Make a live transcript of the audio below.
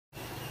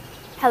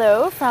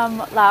Hello from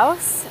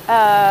Laos,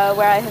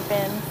 where I have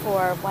been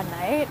for one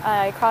night.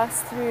 I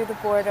crossed through the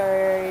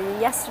border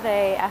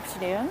yesterday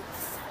afternoon,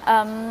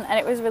 and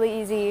it was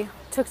really easy.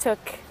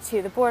 Tuk-tuk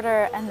to the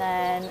border, and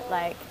then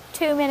like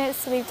 2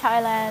 minutes to leave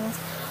Thailand.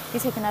 You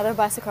take another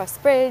bus across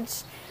the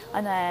bridge,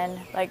 and then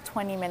like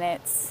 20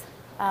 minutes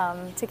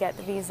to get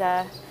the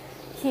visa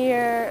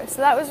here. So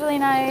that was really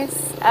nice.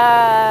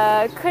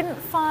 Couldn't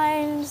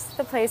find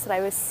the place that I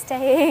was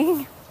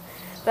staying.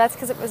 That's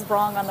because it was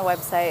wrong on the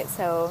website,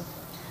 so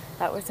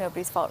that was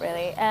nobody's fault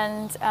really.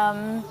 And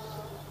I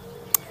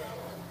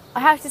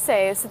have to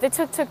say, so the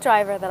tuk-tuk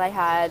driver that I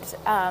had,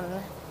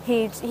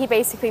 he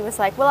basically was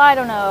like, well, I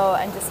don't know,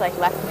 and just like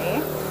left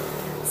me.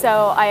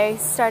 So I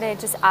started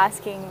just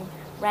asking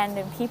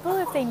random people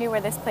if they knew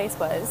where this place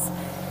was.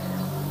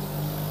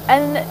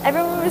 And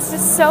everyone was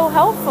just so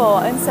helpful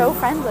and so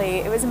friendly.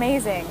 It was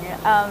amazing.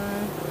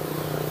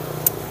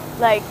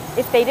 Like,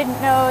 if they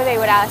didn't know, they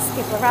would ask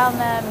people around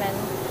them,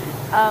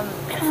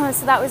 and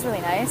so that was really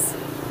nice.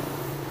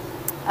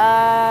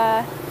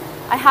 I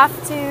have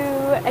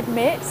to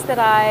admit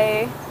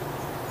that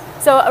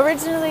so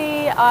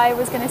originally I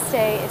was going to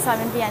stay, so I'm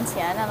in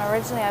Vientiane, and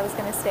originally I was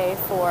going to stay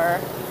for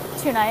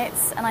 2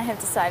 nights, and I have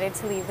decided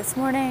to leave this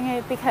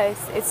morning because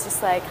it's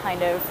just like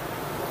kind of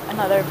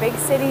another big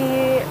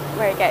city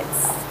where it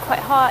gets quite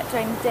hot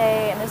during the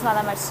day and there's not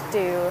that much to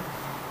do.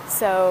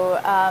 So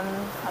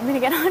I'm going to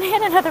get on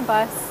in another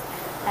bus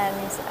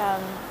and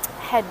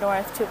head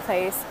north to a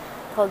place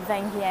called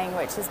Vientiane,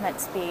 which is meant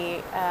to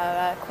be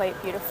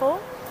quite beautiful.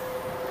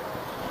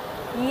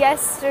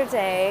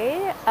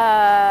 Yesterday,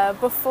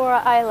 before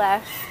I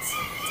left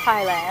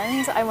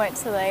Thailand, I went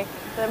to like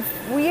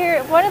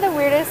one of the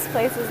weirdest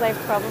places I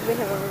probably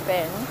have ever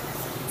been.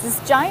 This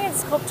giant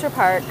sculpture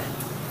park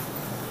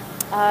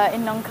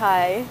in Nong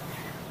Khai,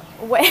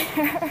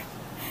 where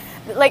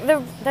like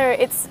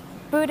it's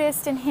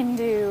Buddhist and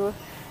Hindu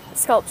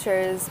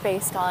sculptures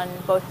based on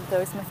both of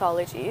those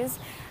mythologies.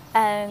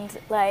 And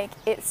like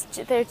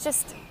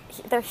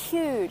they're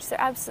huge,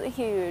 they're absolutely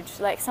huge.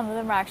 Like some of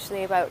them are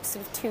actually about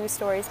sort of 2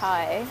 stories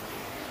high,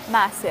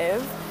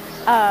 massive.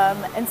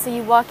 And so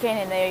you walk in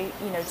and they,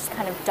 just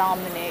kind of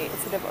dominate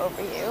sort of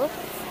over you.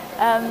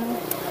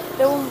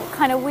 The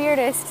kind of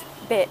weirdest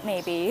bit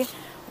maybe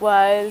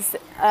was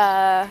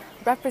a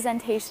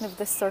representation of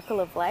the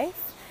circle of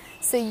life.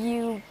 So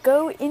you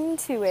go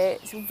into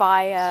it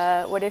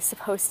via what is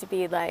supposed to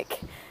be like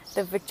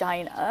the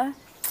vagina.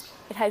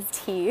 It has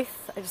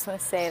teeth. I just want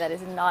to say that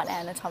is not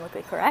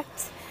anatomically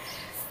correct.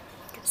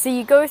 So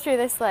you go through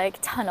this like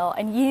tunnel,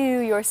 and you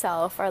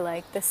yourself are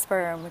like the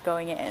sperm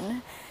going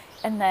in,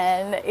 and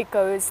then it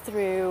goes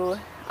through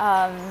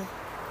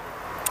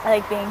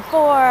like being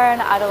born,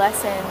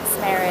 adolescence,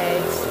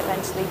 marriage,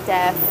 eventually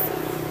death.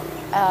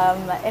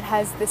 It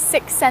has the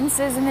 6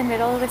 senses in the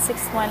middle, the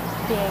 6th one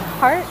being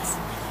heart,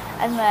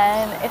 and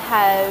then it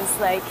has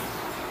like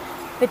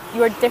the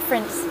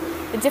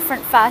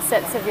different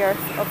facets of your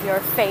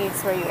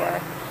face, or your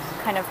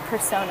kind of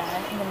persona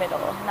in the middle,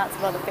 and that's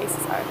what all the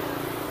faces are.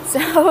 So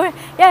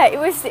yeah, it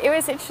was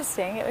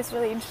interesting. It was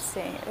really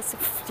interesting. It was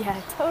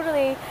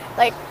totally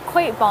like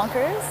quite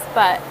bonkers,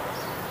 but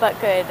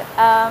good.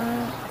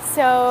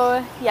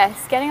 So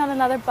yes, getting on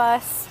another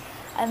bus,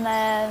 and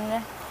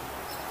then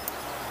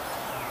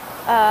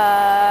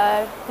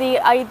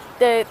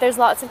there's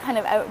lots of kind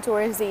of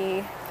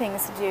outdoorsy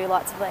things to do,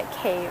 lots of like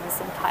caves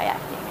and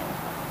kayaking and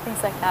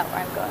things like that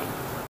where I'm going.